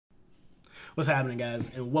What's happening,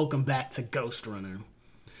 guys, and welcome back to Ghostrunner.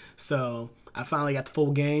 So, I finally got the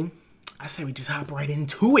full game. I say we just hop right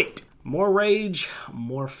into it. More rage,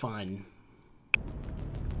 more fun.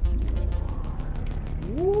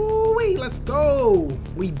 Woo-wee, let's go.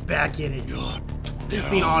 We back in it. You've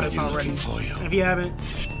seen all this already. If you haven't,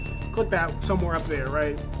 click that somewhere up there,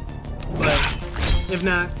 right? But if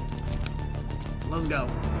not, let's go.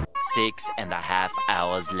 6.5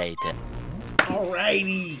 hours later.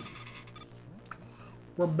 Alrighty.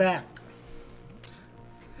 We're back.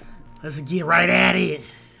 Let's get right at it.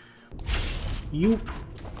 Yoop.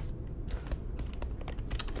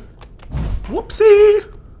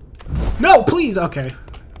 Whoopsie. No, please. Okay.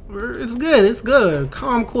 It's good. It's good.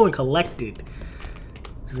 Calm, cool, and collected.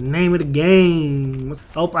 It's the name of the game.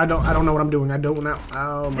 Oh, I don't know what I'm doing. I don't know.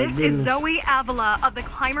 Oh my goodness. This is Zoe Avila of the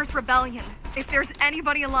Climbers Rebellion. If there's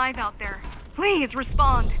anybody alive out there, please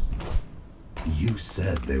respond. You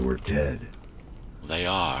said they were dead. They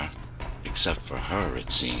are, except for her,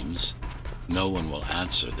 it seems. No one will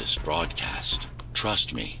answer this broadcast.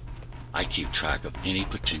 Trust me, I keep track of any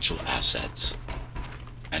potential assets.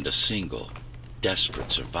 And a single,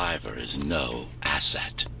 desperate survivor is no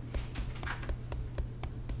asset.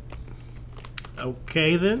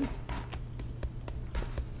 Okay, then.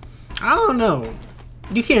 I don't know.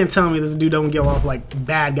 You can't tell me this dude don't give off, like,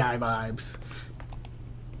 bad guy vibes.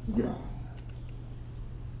 Yeah.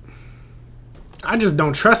 I just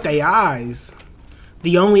don't trust AIs.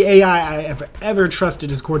 The only AI I ever trusted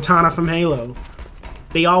is Cortana from Halo.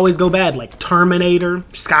 They always go bad, like Terminator,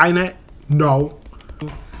 Skynet. No.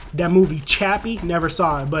 That movie Chappie, never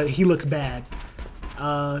saw it, but he looks bad.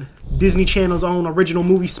 Disney Channel's own original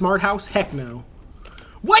movie Smart House, heck no.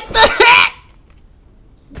 What the heck?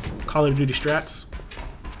 Call of Duty strats.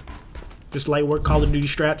 Just light work, Call of Duty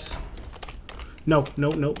strats. Nope.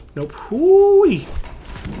 Hooey.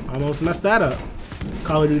 Almost messed that up.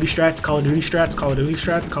 Call of Duty strats, Call of Duty strats, Call of Duty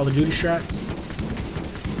strats, Call of Duty strats.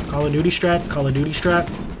 Call of Duty strats, Call of Duty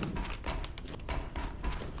strats.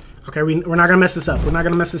 Okay, we're not gonna mess this up. We're not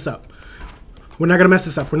gonna mess this up. We're not gonna mess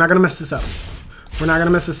this up. We're not gonna mess this up. We're not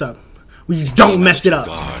gonna mess this up. We don't mess it up.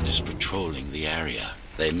 The guard is patrolling the area.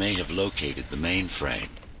 They may have located the mainframe.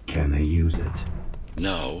 Can they use it?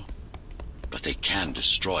 No, but they can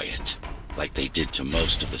destroy it, like they did to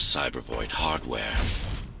most of the Cybervoid hardware.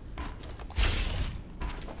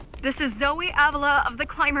 This is Zoe Avila of the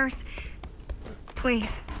Climbers. Please,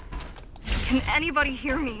 can anybody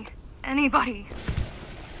hear me? Anybody?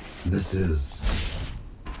 This is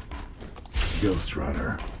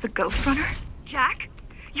Ghostrunner. The Ghostrunner? Jack?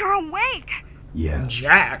 You're awake! Yes.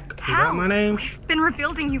 Jack? Is that my name? We've been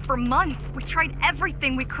rebuilding you for months. We tried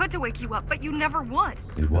everything we could to wake you up, but you never would.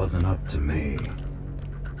 It wasn't up to me.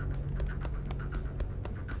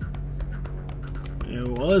 It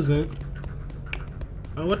wasn't.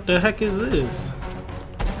 Oh, what the heck is this?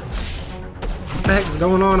 What the heck is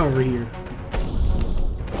going on over here?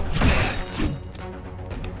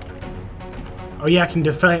 Oh yeah, I can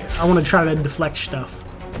deflect. I want to try to deflect stuff.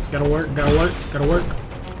 Gotta work, gotta work, gotta work.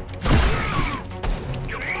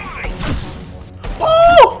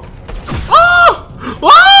 Oh! Oh!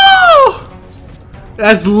 Oh!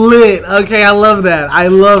 That's lit. Okay, I love that. I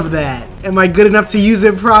love that. Am I good enough to use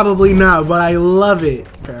it? Probably not, but I love it.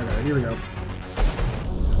 Okay, here we go.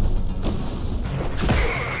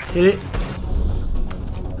 Hit it.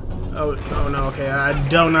 Oh no, okay. I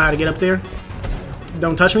don't know how to get up there.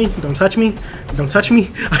 Don't touch me. Don't touch me. Don't touch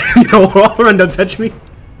me. You know, run, don't touch me.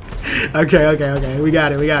 Okay. We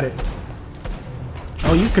got it.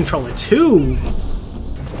 Oh, you control it too.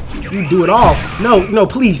 You do it all. No,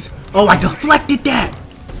 please. Oh, I deflected that.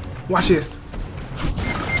 Watch this.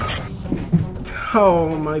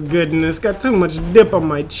 Oh my goodness. Got too much dip on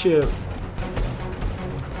my chip.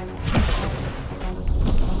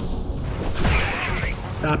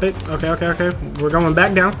 Stop it. Okay. We're going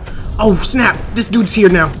back down. Oh, snap. This dude's here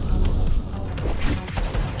now.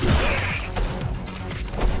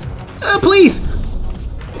 Please.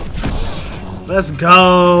 Let's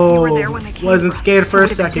go. You were there when they came. Wasn't scared for a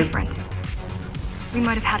second. We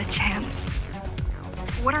might have had a chance.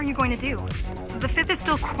 What are you going to do? The fifth is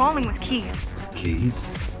still crawling with keys.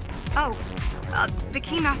 Keys? Oh, the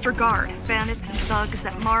Keymaster Guard. Bandits and thugs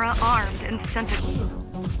that Mara armed and sent to...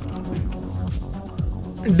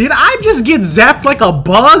 Did I just get zapped like a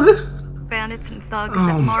bug? Bandits and thugs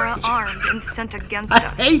that Mara armed and sent against us. I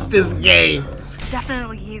hate this game.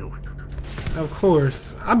 Definitely you. Of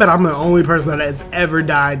course. I bet I'm the only person that has ever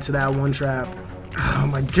died to that one trap. Oh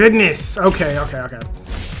my goodness. Okay.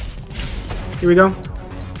 Here we go.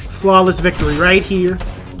 Flawless victory right here.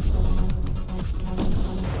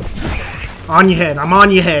 On your head. I'm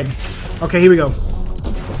on your head. Okay, here we go.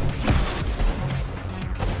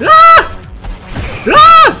 Ah!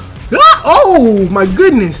 Ah! Ah! Oh my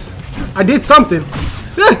goodness! I did something.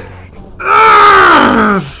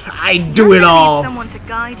 Ah! I do it all. Need someone to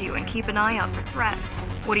guide you and keep an eye out for threats.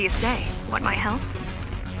 What do you say? What might help?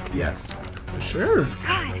 Yes. Sure.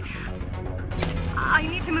 Good. I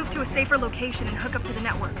need to move to a safer location and hook up to the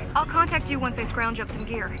network. I'll contact you once I scrounge up some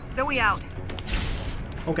gear. Zoe out.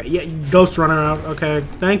 Okay, yeah, Ghostrunner out. Okay,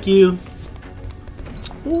 thank you.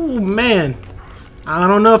 Ooh, man. I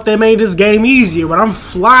don't know if they made this game easier, but I'm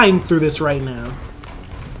flying through this right now.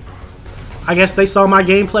 I guess they saw my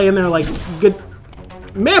gameplay and they're like, good.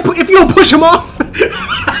 Man, if you don't push him off.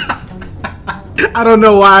 I don't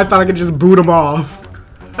know why I thought I could just boot him off.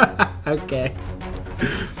 Okay.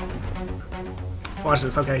 Watch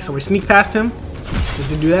this. Okay, so we sneak past him.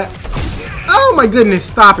 Just to do that. Oh my goodness,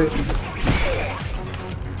 stop it.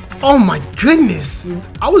 Oh my goodness.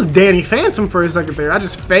 I was Danny Phantom for a second there. I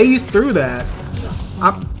just phased through that.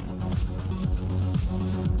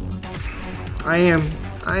 I am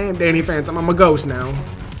Danny Phantom. I'm a ghost now.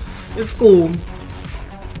 It's cool.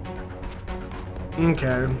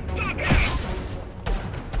 Okay.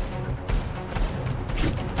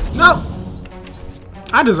 No!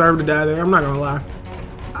 I deserve to die there. I'm not gonna lie.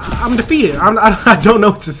 I'm defeated. I don't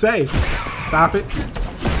know what to say. Stop it.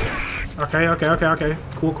 Okay.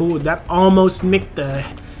 Cool. That almost nicked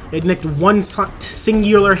it nicked one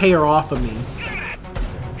singular hair off of me.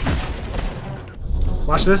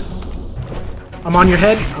 Watch this. I'm on your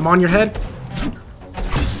head. I'm on your head.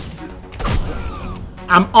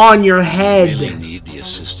 I'm on your head. I really need the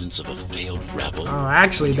assistance of a failed rebel. Oh,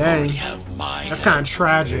 actually, dang. That's kind of They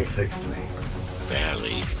tragic. fixed me.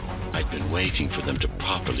 Barely. I'd been waiting for them to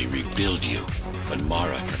properly rebuild you, but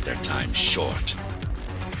Mara cut their time short.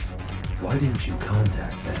 Why didn't you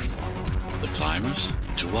contact them? The climbers?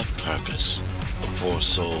 To what purpose? The poor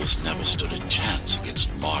souls never stood a chance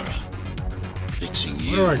against Mara. Fixing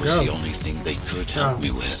you Where was do I go? the only thing they could help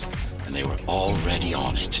me with, and they were already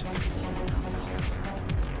on it.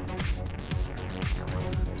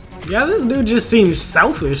 Yeah, this dude just seems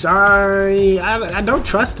selfish. I don't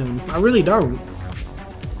trust him. I really don't.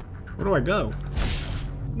 Where do I go?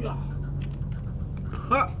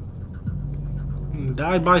 Huh.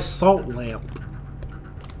 Died by salt lamp.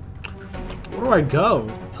 Where do I go?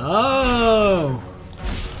 Oh.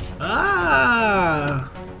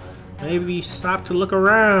 Ah. Maybe stop to look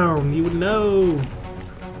around. You would know.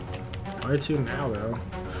 Where to now, though?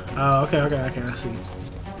 Oh, okay, I see.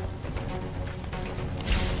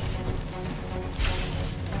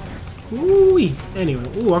 Ooh-wee. Anyway,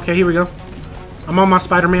 ooh, okay, here we go. I'm on my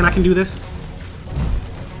Spider-Man. I can do this.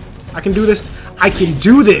 I can do this. I can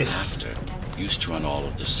do this. After, used to run all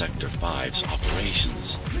of the Sector 5's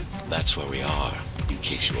operations. That's where we are, in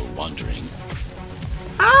case you were wondering.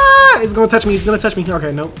 Ah! It's gonna touch me. It's gonna touch me.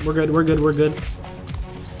 Okay, nope. We're good. We're good. We're good.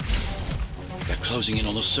 They're closing in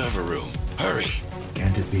on the server room. Hurry!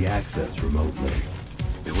 Can't it be accessed remotely?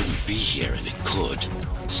 It wouldn't be here if it could.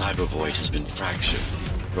 Cyber Void has been fractured,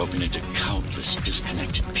 broken into countless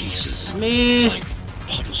disconnected pieces. Man. It's like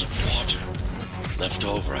puddles of water, left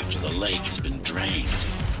over after the lake has been drained.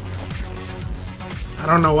 I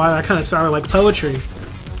don't know why that kind of sounded like poetry.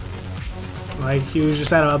 Like he was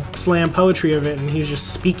just at a slam poetry event and he was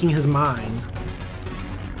just speaking his mind.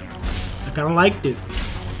 I kind of liked it.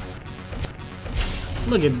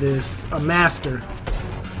 Look at this, a master.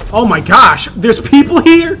 Oh my gosh, there's people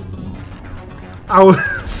here. I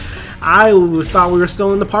thought we were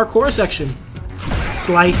still in the parkour section.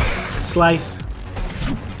 Slice, slice,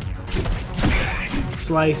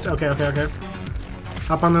 slice. Okay.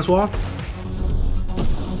 Hop on this wall.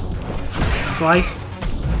 Slice.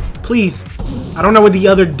 Please. I don't know where the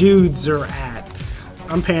other dudes are at.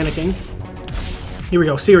 I'm panicking. Here we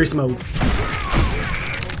go. Serious mode.